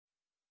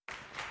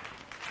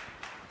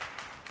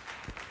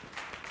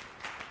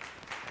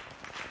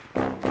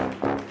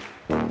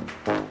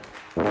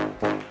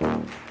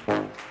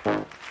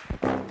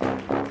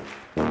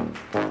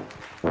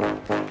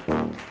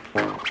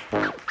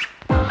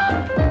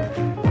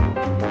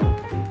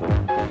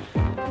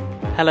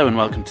Hello and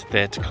welcome to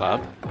Theatre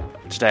Club.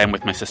 Today I'm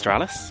with my sister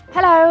Alice.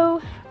 Hello.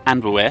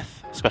 And we're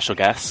with special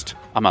guest,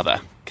 our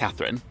mother,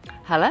 Catherine.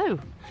 Hello.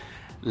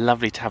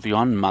 Lovely to have you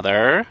on,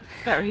 Mother.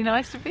 Very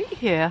nice to be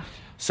here.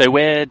 So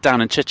we're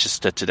down in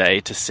Chichester today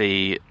to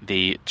see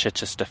the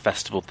Chichester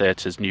Festival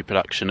Theatre's new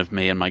production of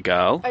Me and My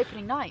Girl.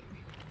 Opening night.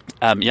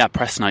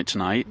 Press night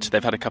tonight.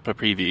 They've had a couple of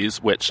previews,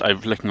 which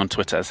I've looking on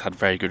Twitter has had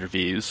very good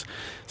reviews.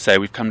 So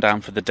we've come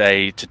down for the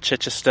day to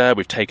Chichester.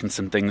 We've taken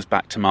some things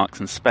back to Marks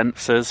and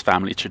Spencer's,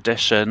 family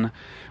tradition.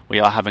 We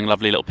are having a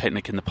lovely little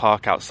picnic in the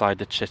park outside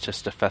the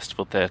Chichester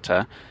Festival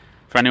Theatre.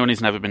 For anyone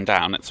who's never been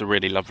down, it's a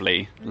really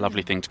lovely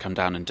thing to come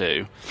down and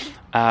do.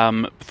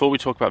 Before we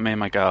talk about Me and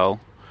My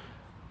Girl,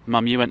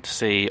 Mum, you went to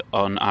see,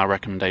 on our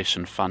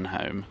recommendation, Fun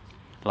Home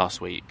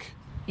last week.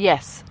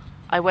 Yes,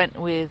 I went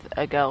with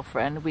a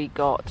girlfriend. We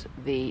got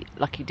the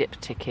Lucky Dip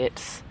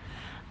tickets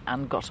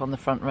and got on the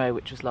front row,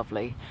 which was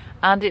lovely.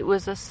 And it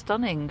was a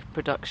stunning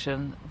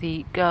production.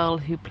 The girl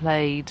who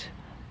played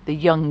the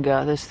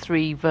younger, there's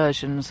 3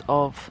 versions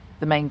of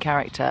the main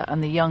character,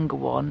 and the younger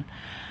one,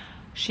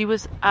 she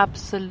was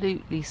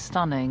absolutely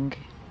stunning.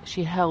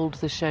 She held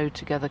the show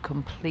together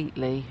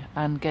completely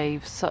and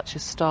gave such a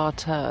star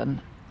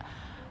turn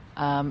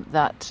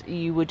that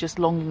you were just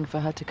longing for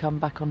her to come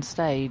back on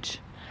stage.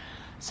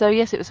 So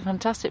yes, it was a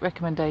fantastic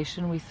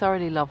recommendation. We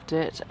thoroughly loved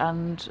it,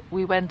 and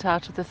we went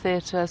out of the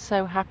theatre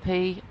so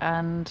happy,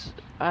 and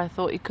I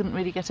thought you couldn't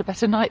really get a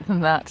better night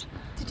than that.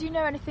 Did you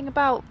know anything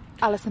about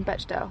Alison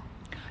Bechdel?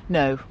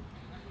 No.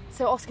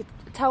 So Oscar,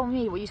 tell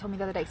me what you told me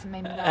the other day, because it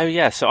made me laugh. Oh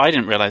yeah, so I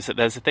didn't realise that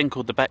there's a thing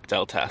called the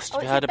Bechdel test.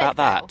 Have you heard about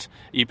that?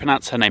 You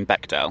pronounce her name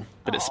Bechdel,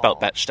 but it's spelt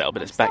Bechdel,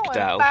 but it's Bechdel. I'm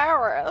so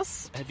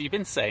embarrassed. Have you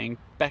been saying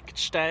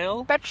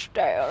Bechdel?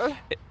 Bechdel.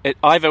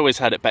 I've always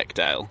heard it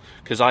Bechdel,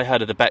 because I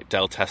heard of the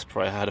Bechdel test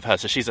before I heard of her.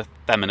 So she's a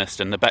feminist,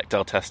 and the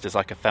Bechdel test is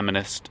like a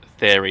feminist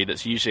theory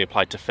that's usually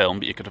applied to film,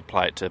 but you could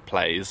apply it to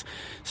plays.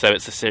 So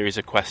it's a series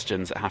of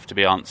questions that have to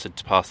be answered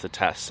to pass the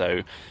test.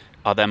 So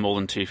are there more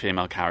than 2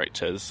 female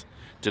characters?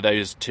 Do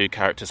those 2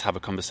 characters have a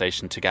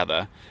conversation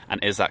together?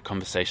 And is that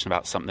conversation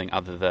about something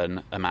other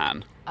than a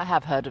man? I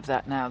have heard of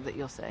that now that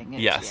you're saying it.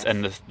 Yes,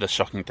 and the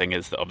shocking thing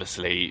is that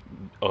obviously,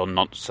 or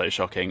not so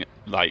shocking,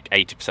 like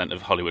 80%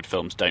 of Hollywood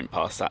films don't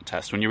pass that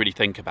test. When you really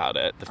think about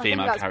it, the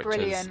female I think that's characters...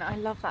 brilliant. I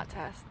love that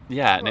test.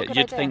 Yeah, and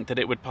you'd think that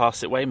it would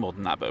pass it way more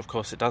than that, but of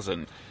course it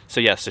doesn't.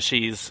 So yeah,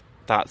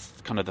 that's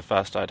kind of the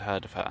first I'd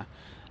heard of her.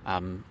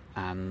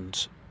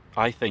 And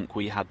I think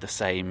we had the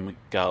same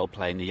girl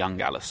playing the young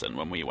Alison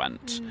when we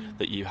went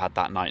that you had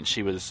that night, and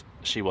she was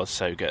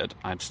so good.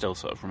 I still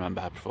sort of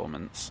remember her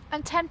performance.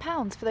 And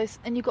 £10 for those,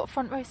 and you got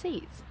front row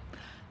seats.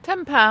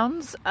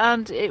 £10,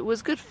 and it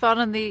was good fun,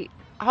 and the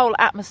whole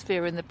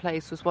atmosphere in the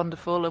place was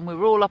wonderful, and we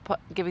were all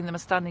up giving them a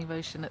standing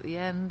ovation at the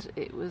end.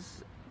 It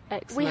was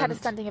excellent. We had a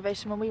standing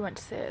ovation when we went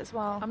to see it as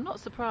well. I'm not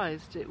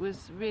surprised. It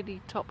was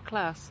really top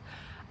class.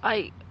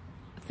 I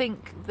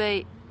think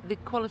the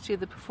quality of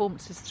the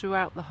performances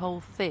throughout the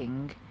whole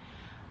thing.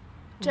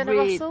 Jenna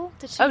Russell?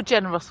 Did she? Oh,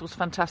 Jenna Russell was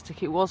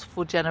fantastic. It was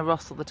for Jenna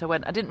Russell that I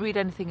went. I didn't read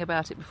anything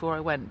about it before I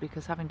went,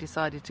 because having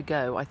decided to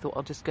go, I thought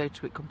I'll just go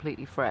to it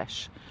completely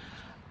fresh.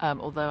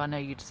 Although I know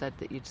you'd said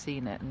that you'd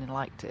seen it and you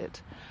liked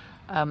it.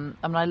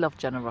 I love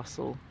Jenna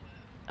Russell.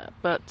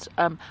 But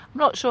I'm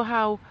not sure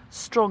how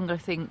strong I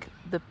think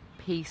the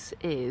piece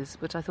is,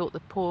 but I thought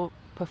the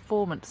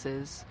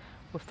performances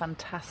were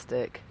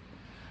fantastic.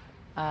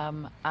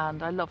 And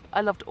I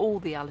loved all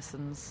the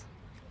Alisons.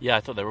 Yeah, I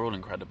thought they were all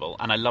incredible,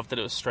 and I loved that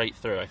it was straight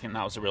through. I think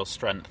that was a real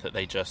strength, that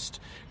they just,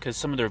 because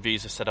some of the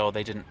reviews have said,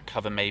 they didn't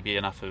cover maybe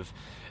enough of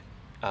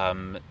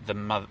the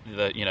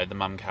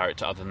mum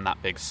character other than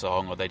that big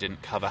song, or they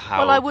didn't cover how.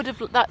 Well, I would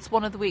have. That's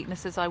one of the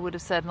weaknesses I would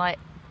have said, and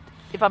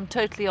if I'm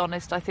totally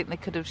honest, I think they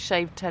could have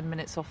shaved 10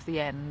 minutes off the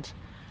end.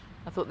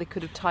 I thought they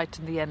could have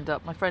tightened the end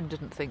up. My friend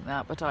didn't think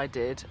that, but I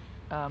did.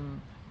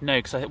 No,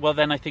 because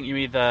then I think you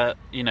either,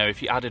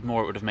 if you added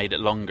more, it would have made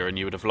it longer, and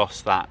you would have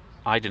lost that.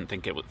 I didn't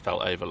think it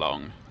felt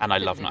overlong, and I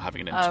love not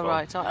having an interval. Oh,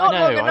 right. Not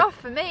long enough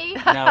for me.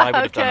 No, I would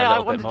have done a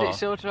little bit more. I wanted it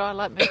shorter. I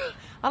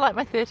like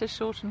my theatre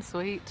short and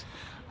sweet.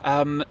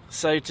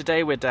 So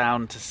today we're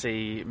down to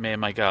see Me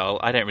and My Girl.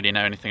 I don't really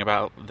know anything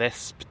about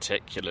this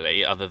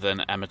particularly, other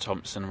than Emma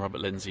Thompson and Robert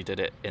Lindsay did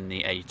it in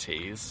the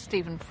 80s.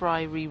 Stephen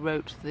Fry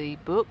rewrote the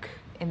book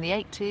in the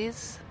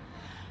 80s,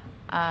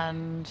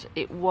 and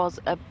it was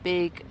a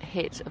big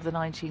hit of the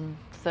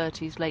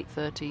 1930s, late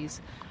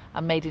 30s,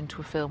 and made into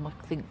a film, I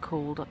think,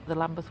 called The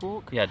Lambeth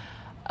Walk. Yeah.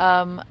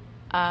 And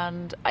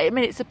I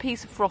mean, it's a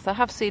piece of froth. I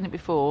have seen it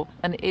before,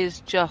 and it is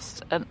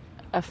just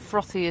as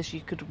frothy as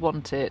you could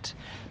want it.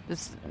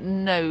 There's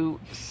no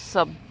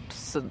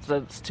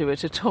substance to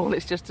it at all.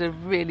 It's just a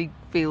really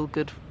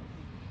feel-good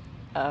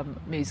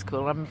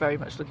musical. I'm very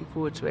much looking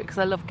forward to it, because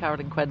I love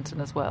Carolyn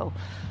Quentin as well.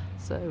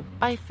 So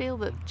I feel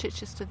that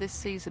Chichester this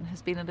season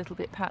has been a little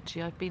bit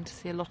patchy. I've been to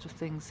see a lot of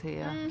things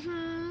here.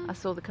 Mm-hmm. I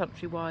saw The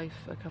Country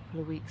Wife a couple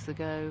of weeks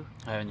ago.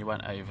 Oh, and you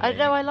went over.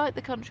 I like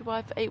The Country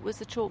Wife. It was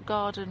The Chalk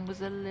Garden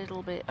was a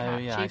little bit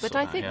patchy, yeah, but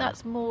I think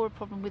that's more a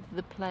problem with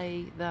the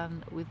play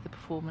than with the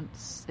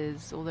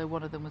performances, although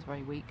one of them was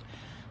very weak.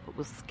 But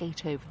we'll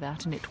skate over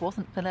that, and it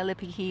wasn't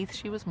Penelope Heath.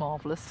 She was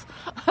marvellous.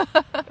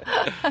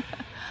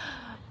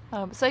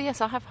 So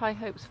yes, I have high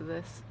hopes for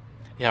this.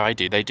 Yeah, I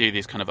do. They do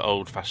these kind of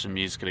old-fashioned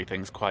musically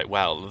things quite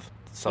well.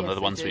 Some of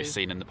the ones we've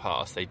seen in the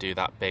past, they do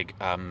that big,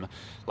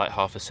 like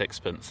Half a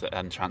Sixpence that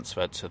then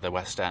transferred to the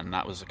West End.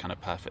 That was a kind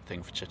of perfect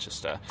thing for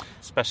Chichester,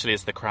 especially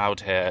as the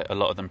crowd here, a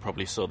lot of them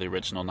probably saw the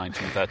original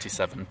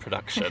 1937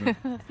 production.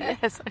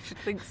 Yes, I should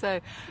think so.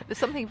 There's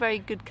something very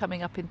good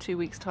coming up in 2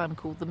 weeks' time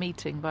called The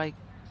Meeting by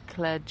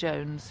Claire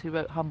Jones, who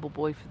wrote Humble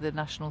Boy for the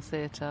National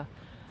Theatre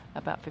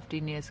about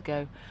 15 years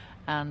ago.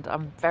 And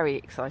I'm very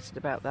excited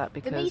about that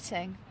because... The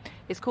Meeting?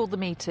 It's called The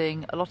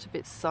Meeting. A lot of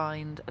it's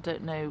signed. I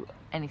don't know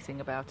anything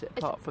about it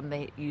apart from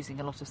they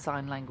using a lot of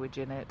sign language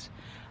in it.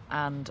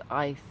 And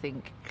I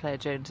think Claire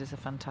Jones is a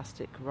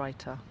fantastic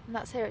writer. And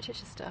that's here at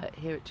Chichester?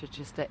 Here at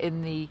Chichester,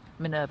 in the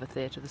Minerva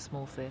Theatre, the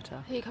small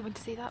theatre. Who are you coming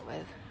to see that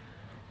with?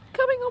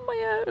 Coming on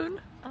my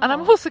own. Oh. And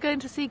I'm also going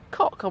to see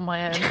Cock on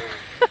my own.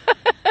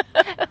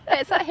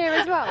 Is that here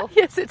as well?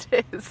 Yes, it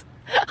is.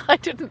 I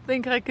didn't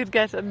think I could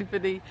get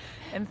anybody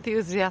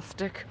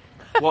enthusiastic.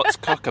 What's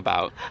Cock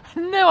about?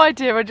 No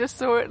idea. I just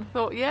saw it and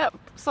thought, yep,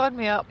 sign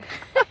me up.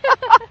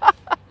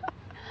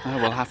 Oh,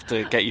 we'll have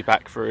to get you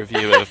back for a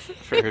review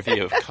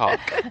of Cock.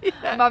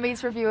 Yeah.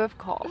 Mummy's review of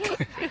Cock.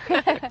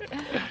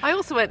 I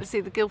also went to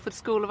see the Guildford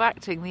School of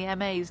Acting. The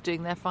MAs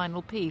doing their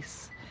final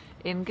piece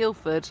in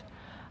Guildford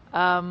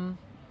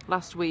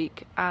last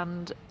week,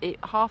 and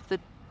half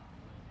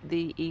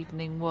the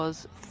evening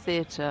was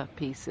theatre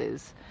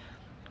pieces,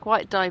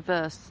 quite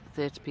diverse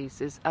theatre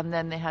pieces, and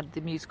then they had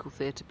the musical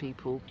theatre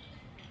people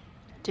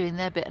doing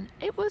their bit, and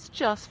it was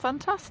just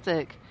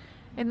fantastic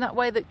in that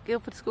way that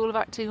Guildford School of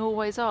Acting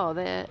always are.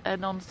 They're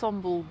an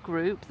ensemble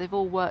group, they've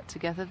all worked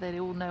together, they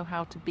all know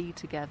how to be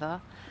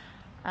together,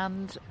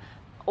 and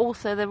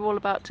also they're all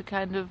about to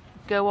kind of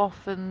go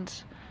off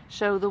and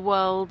show the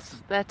world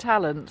their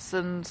talents,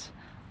 and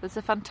there's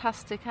a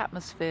fantastic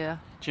atmosphere.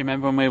 Do you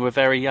remember when we were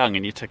very young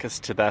and you took us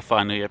to their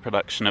final year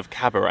production of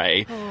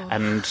Cabaret,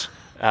 and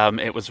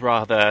it was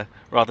rather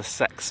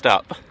sexed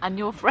up? And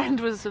your friend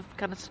was of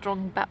kind of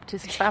strong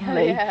Baptist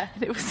family. Yeah.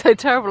 And it was so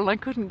terrible, and I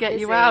couldn't get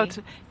Is you he? out.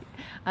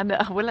 And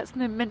well, let's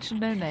mention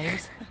no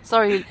names.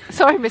 Sorry,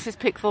 Mrs.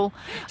 Pickthall.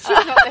 She's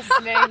not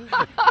listening.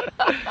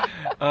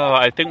 Oh,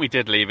 I think we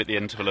did leave at the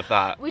interval of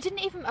that. We didn't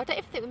even... I don't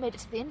even think we made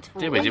it to the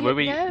interval. Did we? Were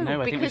we? No,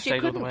 No, I think we because you stayed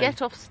all the couldn't way.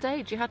 get off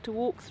stage. You had to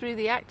walk through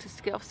the actors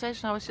to get off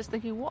stage, and I was just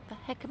thinking, what the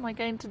heck am I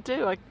going to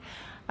do?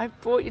 I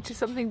brought you to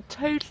something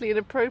totally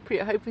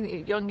inappropriate, hoping that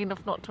you're young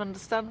enough not to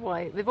understand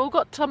why. They've all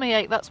got tummy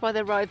ache, that's why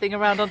they're writhing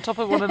around on top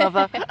of one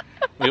another.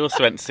 We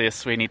also went to see a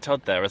Sweeney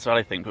Todd there as well,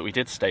 I think, but we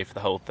did stay for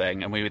the whole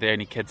thing, and we were the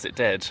only kids that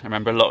did. I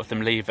remember a lot of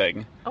them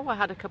leaving. Oh, I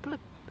had a couple of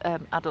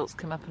adults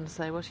come up and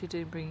say, what are you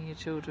doing bringing your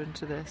children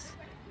to this?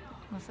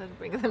 I said,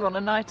 bring them on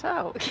a night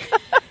out.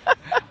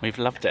 We've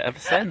loved it ever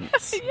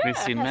since. Yeah, We've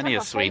seen it's many one a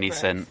of our Sweeney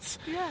favourites. since.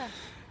 Yeah.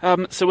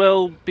 So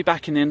we'll be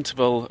back in the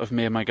interval of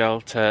Me and My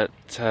Girl to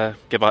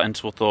give our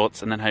interval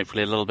thoughts, and then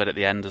hopefully a little bit at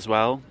the end as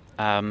well.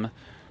 But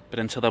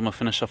until then, we'll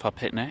finish off our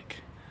picnic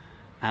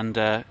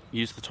and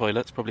use the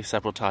toilets probably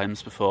several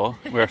times before.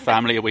 We're a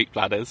family of weak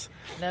bladders.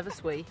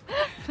 Nervous we.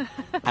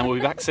 And we'll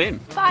be back soon.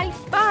 Bye.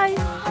 Bye.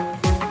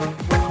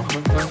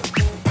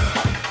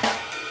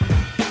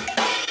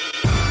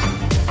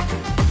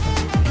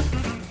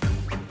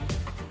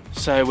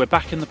 So we're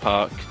back in the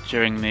park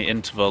during the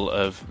interval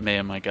of Me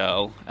and My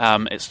Girl.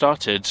 It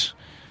started,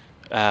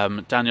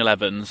 Daniel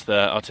Evans,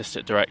 the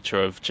artistic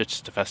director of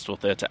Chichester Festival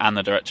Theatre and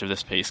the director of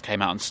this piece,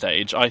 came out on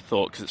stage. I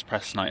thought, because it's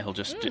press night, he'll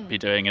just be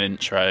doing an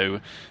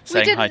intro,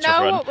 saying hi to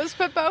everyone. We didn't know what was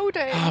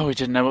foreboding. Oh, we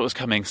didn't know what was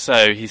coming.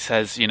 So he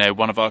says,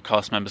 one of our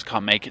cast members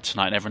can't make it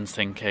tonight, and everyone's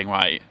thinking,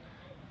 right,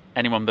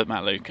 anyone but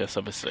Matt Lucas,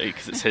 obviously,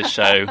 because it's his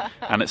show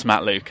and it's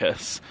Matt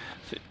Lucas.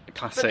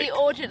 Classic. But the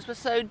audience was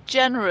so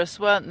generous,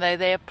 weren't they?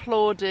 They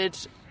applauded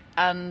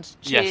and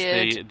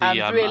cheered the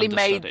and really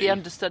made understudy. the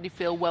understudy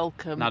feel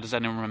welcome. Now, does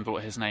anyone remember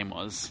what his name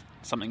was?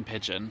 Something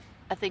Pigeon.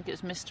 I think it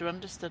was Mr.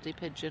 Understudy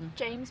Pigeon.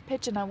 James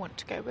Pigeon I want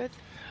to go with.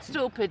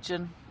 Stool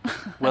Pigeon.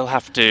 We'll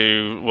put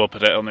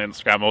it on the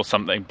Instagram or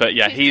something. But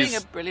yeah, He's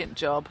doing a brilliant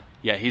job.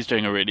 Yeah, he's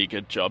doing a really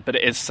good job. But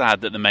it is sad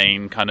that the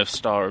main kind of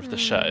star of the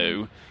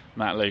show,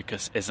 Matt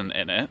Lucas, isn't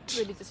in it.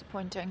 Really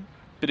disappointing.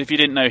 But if you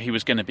didn't know he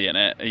was going to be in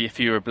it, if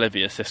you were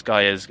oblivious, this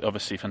guy is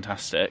obviously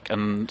fantastic.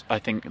 And I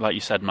think, like you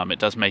said, Mum, it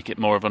does make it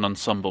more of an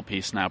ensemble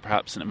piece now,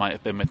 perhaps, than it might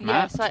have been with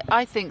Matt. Yes,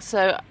 I think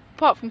so.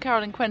 Apart from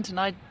Carol and Quentin,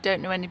 I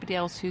don't know anybody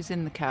else who's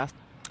in the cast.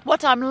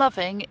 What I'm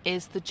loving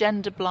is the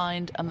gender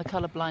blind and the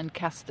colour blind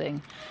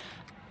casting.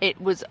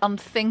 It was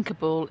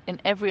unthinkable in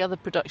every other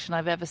production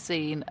I've ever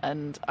seen,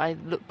 and I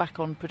look back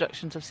on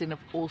productions I've seen of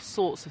all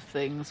sorts of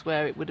things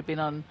where it would have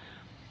been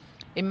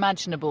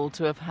unimaginable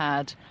to have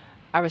had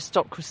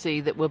aristocracy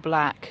that were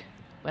black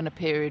when a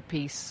period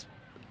piece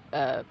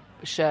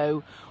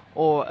show,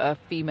 or a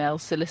female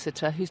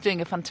solicitor, who's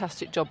doing a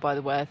fantastic job, by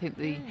the way. I think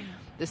the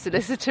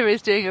solicitor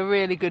is doing a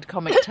really good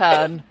comic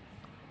turn.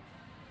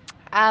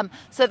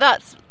 So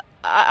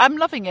I'm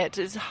loving it.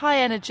 It's high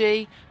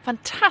energy,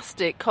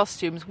 fantastic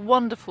costumes,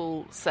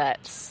 wonderful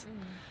sets.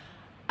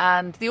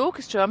 And the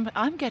orchestra,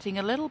 I'm getting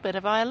a little bit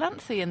of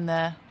Iolanthe in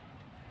there.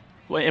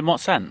 Wait, in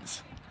what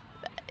sense?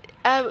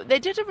 They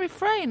did a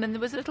refrain, and there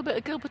was a little bit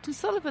of Gilbert and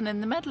Sullivan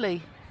in the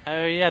medley.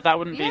 Oh, yeah, that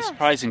wouldn't be Yes.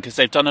 surprising, because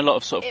they've done a lot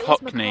of sort of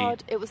Cockney...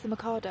 It was the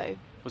Mikado.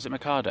 Was it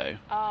Mikado?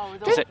 Oh,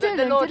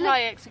 the Lord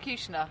High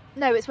Executioner.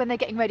 No, it's when they're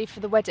getting ready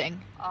for the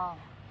wedding. Oh.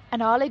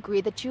 And I'll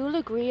agree that you'll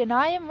agree, and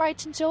I am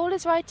right, and all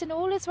is right, and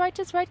all is right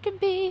as right can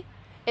be.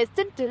 It's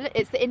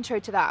the intro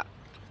to that.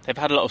 They've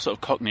had a lot of sort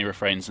of Cockney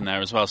refrains in there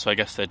as well, so I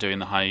guess they're doing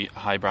the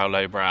highbrow,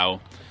 lowbrow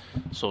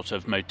sort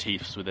of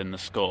motifs within the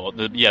score.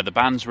 The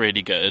band's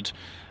really good.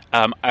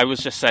 I was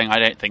just saying I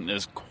don't think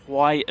there's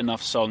quite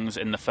enough songs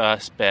in the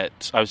first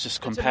bit. I was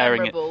just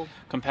comparing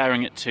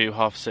it to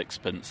Half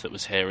Sixpence that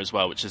was here as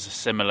well, which is a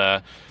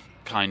similar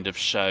kind of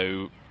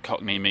show,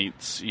 Cockney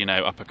meets,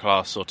 upper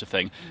class sort of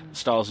thing.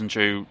 Stiles and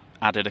Drew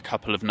added a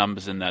couple of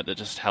numbers in there that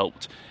just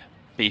helped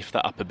beef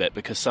that up a bit,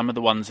 because some of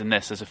the ones in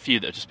this, there's a few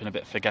that have just been a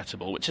bit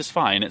forgettable, which is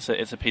fine. It's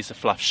a piece of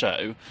fluff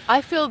show.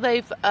 I feel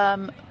they've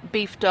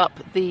beefed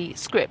up the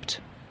script.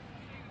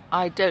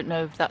 I don't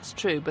know if that's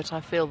true, but I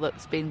feel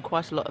there's been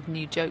quite a lot of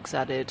new jokes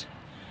added.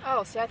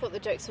 Oh, see, I thought the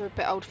jokes were a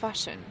bit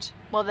old-fashioned.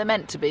 Well, they're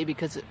meant to be,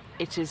 because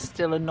it is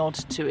still a nod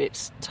to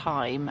its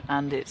time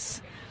and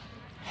its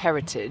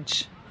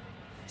heritage.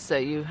 So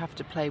you have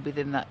to play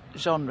within that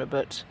genre,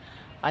 but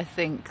I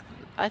think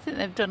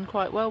they've done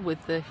quite well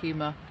with the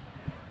humour.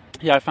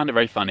 Yeah, I found it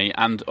very funny,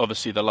 and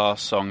obviously the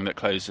last song that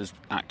closes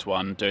Act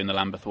 1, Doing the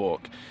Lambeth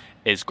Walk,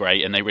 is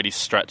great, and they really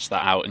stretched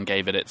that out and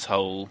gave it its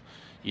whole,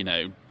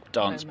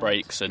 dance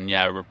breaks and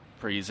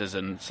reprises,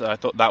 and so I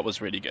thought that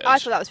was really good. I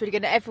thought that was really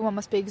good, and everyone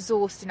must be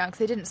exhausted now because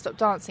they didn't stop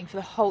dancing for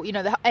the whole,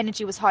 the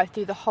energy was high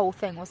through the whole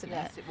thing, wasn't it?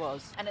 Yes, it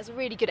was. And it's a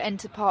really good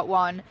end to part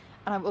one,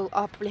 and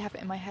I'll probably have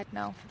it in my head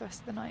now for the rest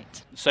of the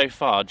night. So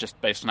far,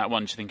 just based on that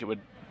one, do you think it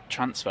would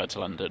transfer to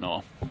London,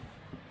 or...?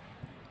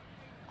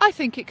 I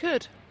think it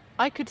could.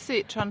 I could see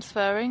it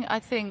transferring. I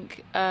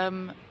think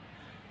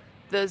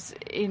there's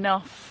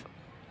enough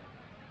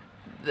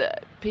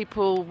that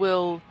people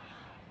will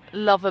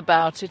love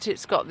about it.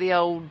 It's got the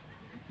old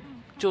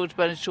George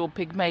Bernard Shaw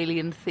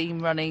Pygmalion theme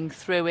running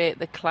through it,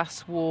 the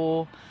class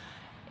war.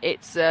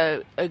 It's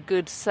a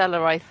good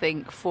seller, I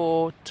think,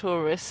 for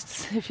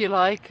tourists, if you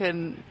like.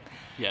 And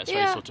yeah, it's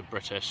very sort of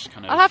British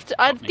kind of...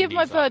 I'd give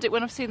my verdict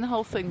when I've seen the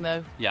whole thing,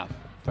 though. Yeah,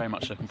 very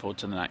much looking forward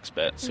to the next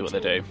bit, see what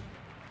they do.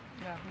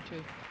 Yeah, me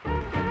too.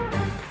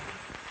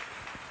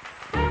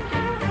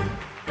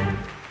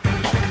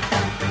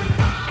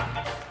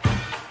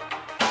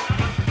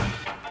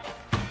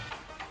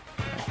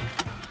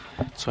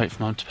 Let's wait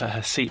for Mum to put her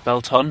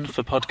seatbelt on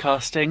for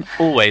podcasting.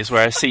 Always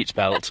wear a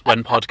seatbelt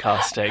when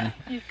podcasting.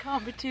 You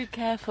can't be too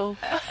careful.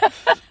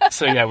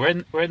 So yeah,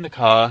 we're in the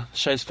car.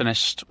 Show's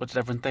finished. What did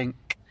everyone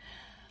think?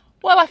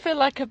 Well, I feel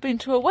like I've been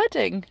to a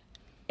wedding.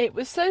 It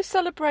was so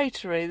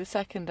celebratory, the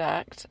second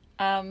act,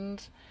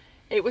 and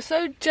it was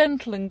so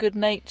gentle and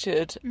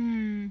good-natured.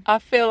 I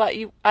feel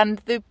like and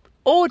the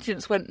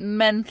audience went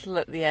mental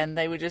at the end.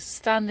 They were just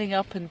standing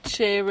up and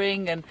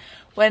cheering, and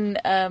when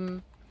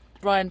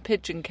Ryan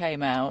Pidgeon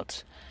came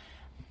out,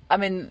 I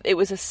mean, it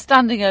was a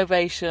standing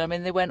ovation. I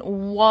mean, they went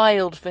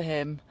wild for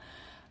him.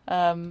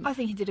 I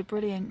think he did a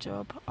brilliant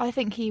job. I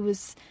think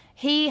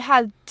he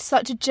had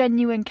such a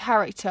genuine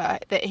character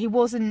that he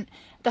wasn't,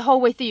 the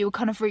whole way through you were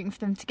kind of rooting for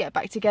them to get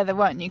back together,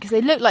 weren't you? Because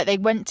they looked like they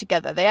went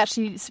together. They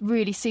actually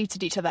really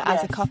suited each other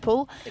as a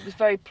couple. It was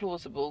very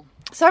plausible.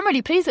 So I'm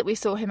really pleased that we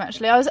saw him,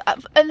 actually. I was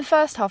in the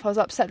first half, I was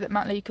upset that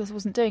Matt Lucas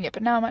wasn't doing it,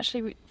 but now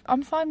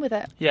I'm fine with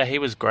it. Yeah, he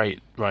was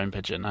great, Ryan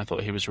Pidgeon. I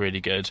thought he was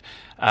really good.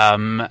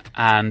 And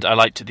I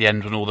liked at the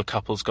end when all the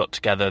couples got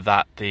together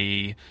that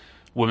the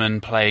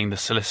woman playing the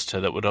solicitor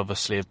that would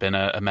obviously have been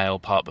a male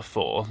part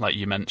before, like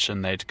you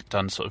mentioned, they'd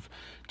done sort of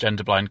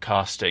gender blind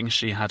casting.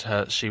 She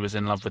was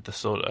in love with the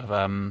sort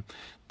of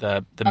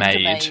the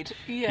maid.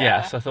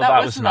 Yeah, so I thought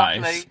that was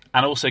lovely. nice.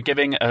 And also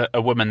giving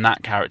a woman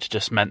that character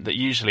just meant that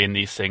usually in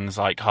these things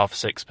like Half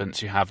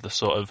Sixpence you have the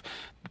sort of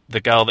the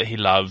girl that he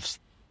loves,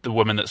 the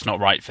woman that's not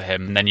right for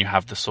him, and then you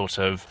have the sort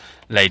of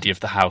lady of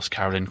the house,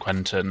 Carolyn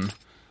Quentin.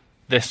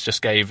 This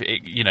just gave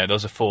it, there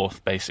was a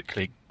fourth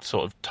basically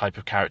sort of type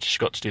of character. She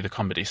got to do the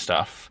comedy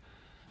stuff.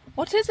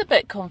 What is a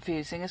bit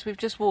confusing as we've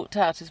just walked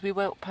out is we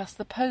walked past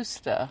the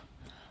poster,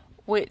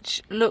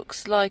 which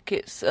looks like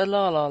it's a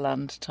La La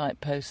Land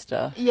type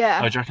poster.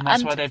 Yeah. Oh, do you reckon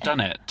that's why they've done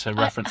it, to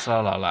reference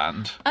La La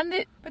Land?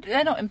 But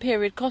they're not in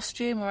period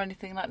costume or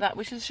anything like that,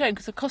 which is a shame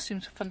because the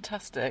costumes are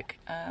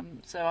fantastic.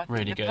 So I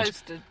think the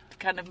poster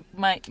kind of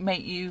might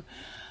make you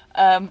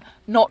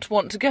not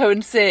want to go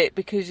and see it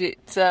because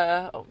it's,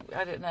 I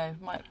don't know,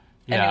 might...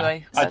 Yeah.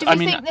 Anyway. So do you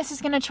think this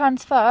is going to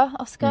transfer,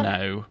 Oscar?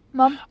 No.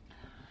 Mum?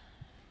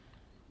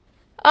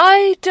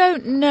 I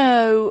don't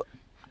know.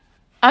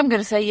 I'm going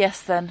to say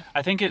yes then.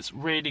 I think it's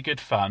really good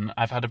fun.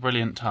 I've had a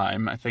brilliant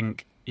time. I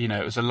think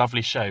it was a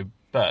lovely show,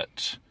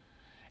 but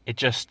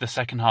the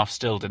second half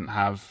still didn't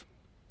have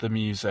the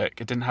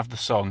music. It didn't have the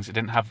songs. It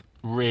didn't have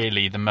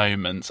really the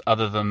moments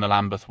other than the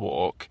Lambeth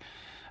Walk.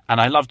 And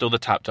I loved all the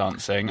tap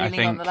dancing.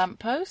 Leaning on the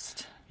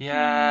lamppost?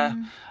 Yeah.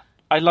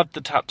 I loved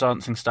the tap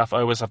dancing stuff. I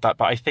always have that.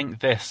 But I think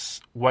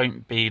this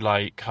won't be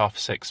like Half a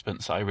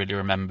Sixpence that I really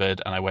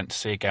remembered and I went to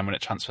see again when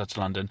it transferred to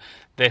London.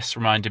 This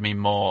reminded me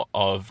more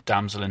of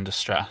Damsel in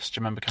Distress. Do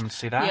you remember coming to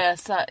see that?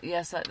 Yes, that.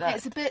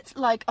 It's a bit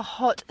like a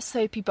hot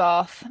soapy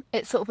bath.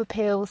 It sort of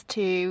appeals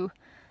to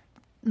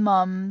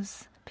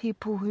mums,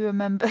 people who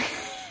remember...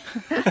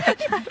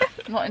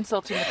 Not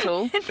insulting at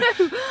all.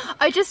 No,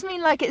 I just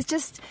mean like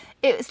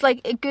it's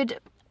like a good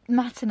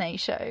matinee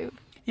show.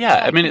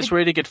 Yeah, I mean it's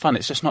really good fun.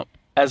 It's just not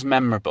as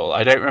memorable.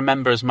 I don't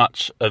remember as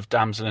much of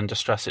Damsel in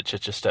Distress at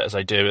Chichester as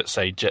I do at,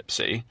 say,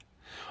 Gypsy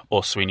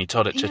or Sweeney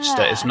Todd at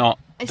Chichester. It's not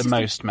the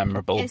most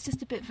memorable. It's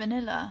just a bit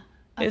vanilla.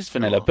 It's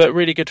vanilla, but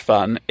really good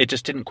fun. It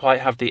just didn't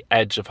quite have the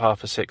edge of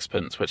Half a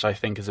Sixpence, which I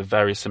think is a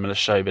very similar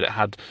show, but it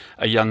had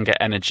a younger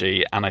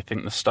energy, and I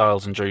think the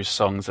Styles and Drews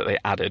songs that they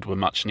added were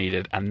much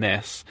needed, and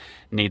this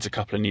needs a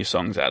couple of new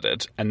songs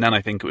added. And then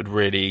I think it would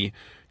really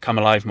come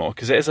alive more,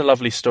 because it is a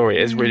lovely story.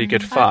 It is really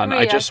good fun.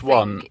 I just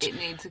want... it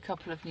needs a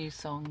couple of new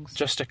songs.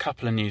 Just a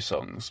couple of new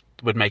songs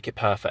would make it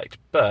perfect,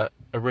 but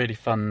a really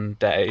fun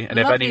day. And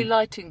lovely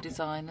lighting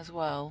design as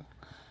well.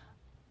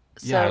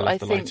 So yeah, I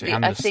think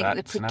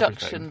the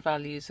production and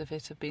values of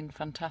it have been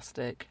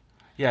fantastic.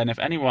 Yeah, and if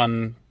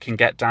anyone can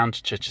get down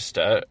to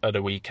Chichester at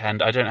a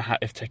weekend, I don't know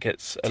if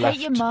tickets are left.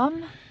 Take your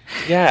mum.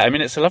 Yeah, I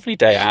mean, it's a lovely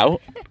day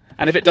out.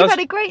 And if it does... You've had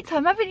a great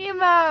time, haven't you,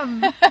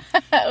 Mum?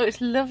 Oh,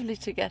 it's lovely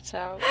to get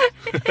out.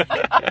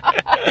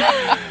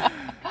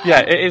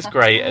 Yeah, it is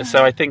great.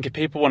 So I think if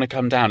people want to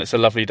come down, it's a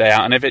lovely day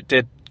out. And if it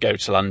did go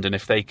to London,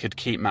 if they could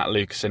keep Matt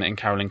Lucas in it and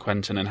Carolyn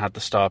Quentin and had the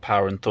star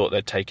power and thought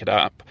they'd take it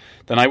up,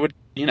 then I would,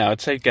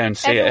 I'd say go and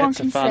see Everyone it. It's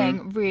can a fun...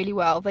 sing really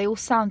well. They all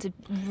sounded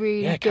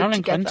really good Carolyn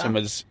together. Quentin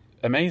was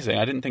amazing.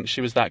 I didn't think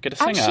she was that good a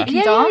singer. And she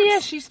can dance. Yeah,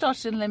 she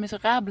started in Les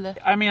Miserables.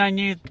 I mean, I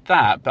knew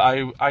that, but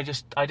I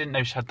didn't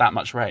know she had that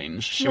much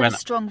range. She had a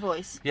strong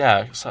voice.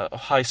 Yeah, so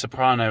high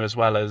soprano as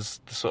well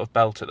as the sort of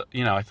belt.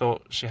 I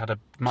thought she had a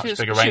much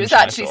bigger range. She was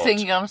actually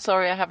singing "I'm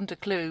Sorry I Haven't a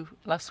Clue"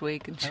 last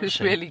week, and she was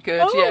really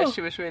good. Oh. Yeah,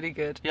 she was really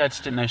good. Yeah, I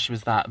just didn't know she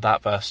was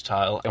that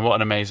versatile. And what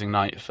an amazing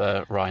night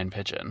for Ryan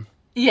Pigeon.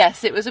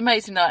 Yes, it was an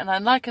amazing night,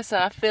 and like I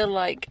said, I feel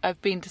like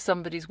I've been to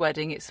somebody's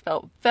wedding. It's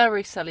felt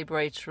very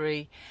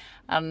celebratory,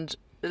 and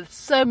there's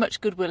so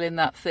much goodwill in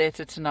that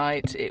theatre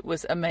tonight. It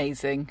was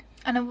amazing.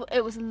 And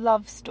it was a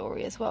love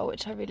story as well,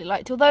 which I really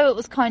liked. Although it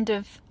was kind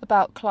of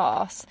about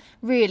class,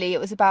 really it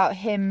was about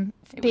him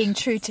being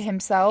true to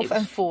himself. It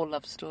was 4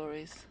 love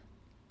stories.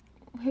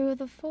 Who are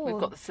the 4?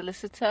 We've got the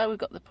solicitor, we've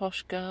got the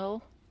posh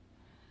girl.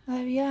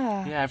 Oh,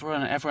 yeah. Yeah,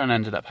 everyone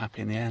ended up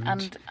happy in the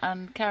end.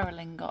 And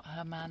Carolyn got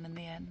her man in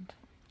the end.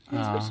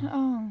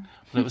 Oh.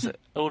 Well, it was,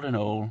 all in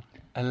all,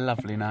 a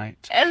lovely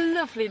night. A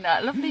lovely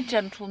night, lovely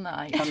gentle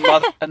night.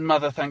 And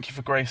Mother, thank you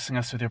for gracing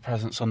us with your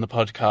presence on the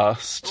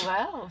podcast.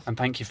 Well. And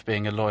thank you for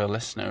being a loyal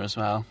listener as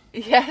well.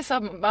 Yes,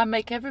 I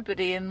make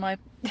everybody in my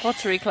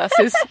pottery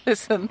classes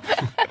listen.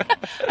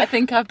 I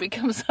think I've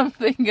become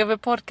something of a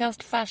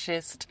podcast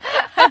fascist.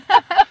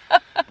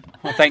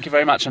 Well, thank you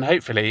very much, and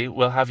hopefully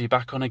we'll have you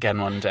back on again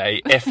one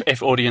day,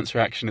 if audience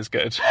reaction is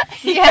good.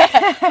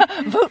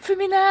 Yeah, vote for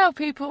me now,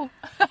 people.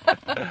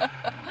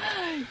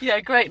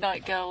 Yeah, great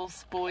night,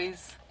 girls,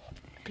 boys,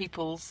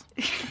 peoples.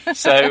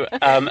 So,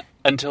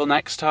 until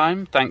next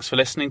time, thanks for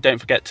listening. Don't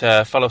forget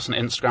to follow us on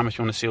Instagram if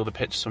you want to see all the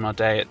pictures from our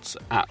day. It's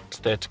at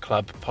Theatre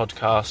Club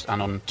Podcast,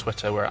 and on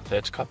Twitter we're at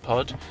Theatre Club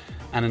Pod.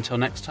 And until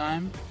next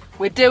time...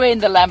 We're doing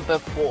the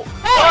Lambeth Walk.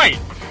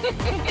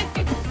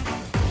 Oi!